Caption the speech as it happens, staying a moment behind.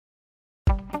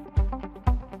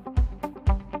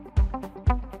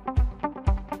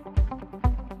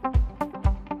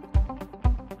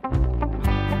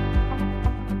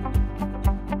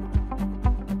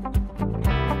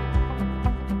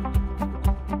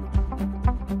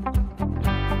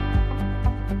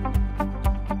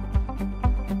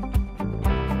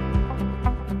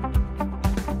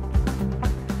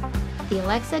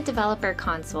Alexa Developer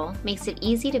Console makes it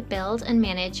easy to build and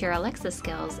manage your Alexa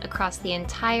skills across the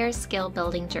entire skill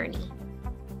building journey.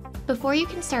 Before you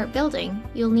can start building,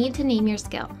 you'll need to name your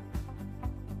skill.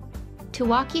 To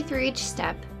walk you through each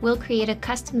step, we'll create a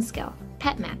custom skill,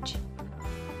 Pet Match.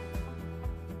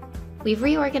 We've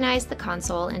reorganized the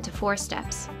console into 4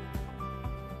 steps: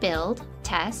 build,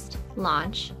 test,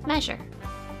 launch, measure.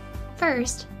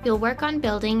 First, you'll work on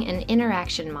building an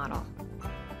interaction model.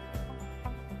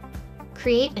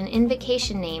 Create an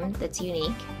invocation name that's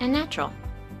unique and natural.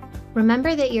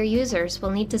 Remember that your users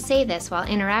will need to say this while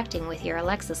interacting with your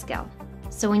Alexa skill.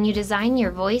 So when you design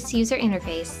your voice user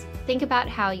interface, think about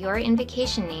how your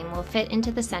invocation name will fit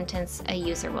into the sentence a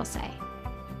user will say.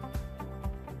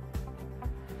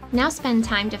 Now spend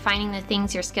time defining the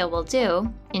things your skill will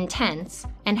do, intents,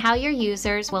 and how your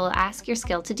users will ask your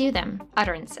skill to do them,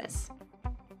 utterances.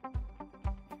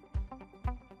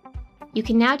 You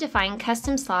can now define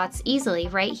custom slots easily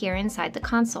right here inside the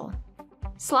console.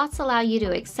 Slots allow you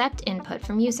to accept input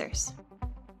from users.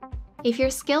 If your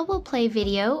skill will play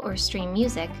video or stream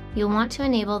music, you'll want to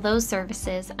enable those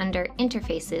services under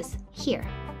Interfaces here.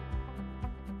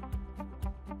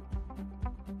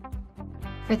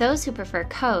 For those who prefer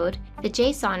code, the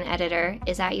JSON editor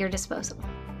is at your disposal.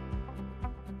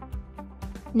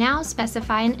 Now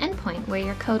specify an endpoint where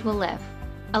your code will live.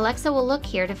 Alexa will look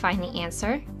here to find the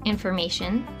answer,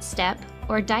 information, step,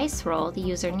 or dice roll the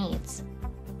user needs.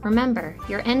 Remember,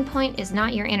 your endpoint is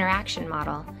not your interaction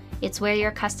model. It's where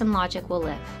your custom logic will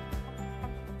live.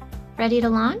 Ready to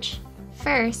launch?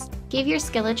 First, give your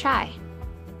skill a try.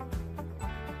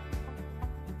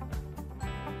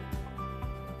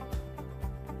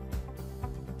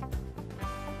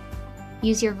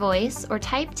 Use your voice or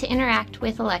type to interact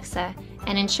with Alexa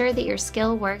and ensure that your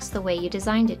skill works the way you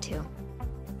designed it to.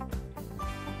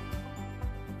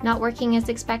 Not working as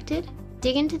expected?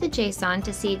 Dig into the JSON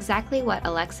to see exactly what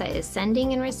Alexa is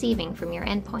sending and receiving from your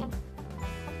endpoint.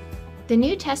 The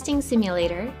new testing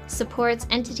simulator supports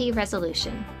entity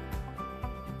resolution.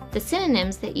 The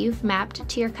synonyms that you've mapped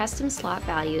to your custom slot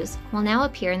values will now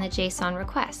appear in the JSON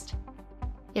request.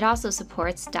 It also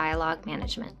supports dialogue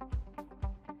management.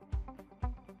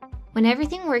 When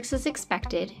everything works as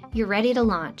expected, you're ready to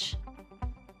launch.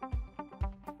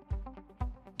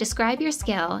 Describe your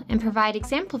skill and provide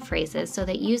example phrases so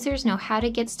that users know how to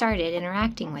get started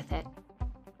interacting with it.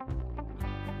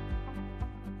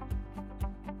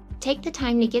 Take the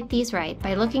time to get these right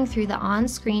by looking through the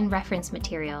on-screen reference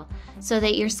material so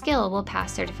that your skill will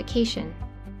pass certification.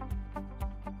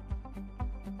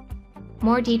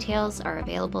 More details are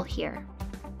available here.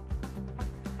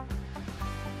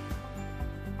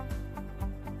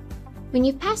 When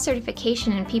you've passed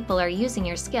certification and people are using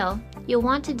your skill, you'll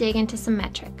want to dig into some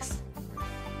metrics.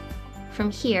 From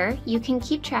here, you can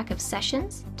keep track of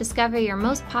sessions, discover your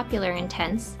most popular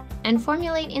intents, and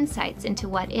formulate insights into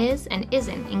what is and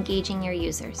isn't engaging your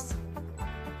users.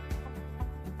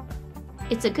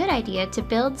 It's a good idea to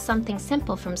build something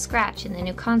simple from scratch in the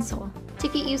new console to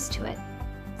get used to it.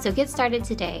 So get started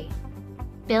today.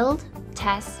 Build,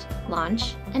 test,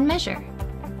 launch, and measure.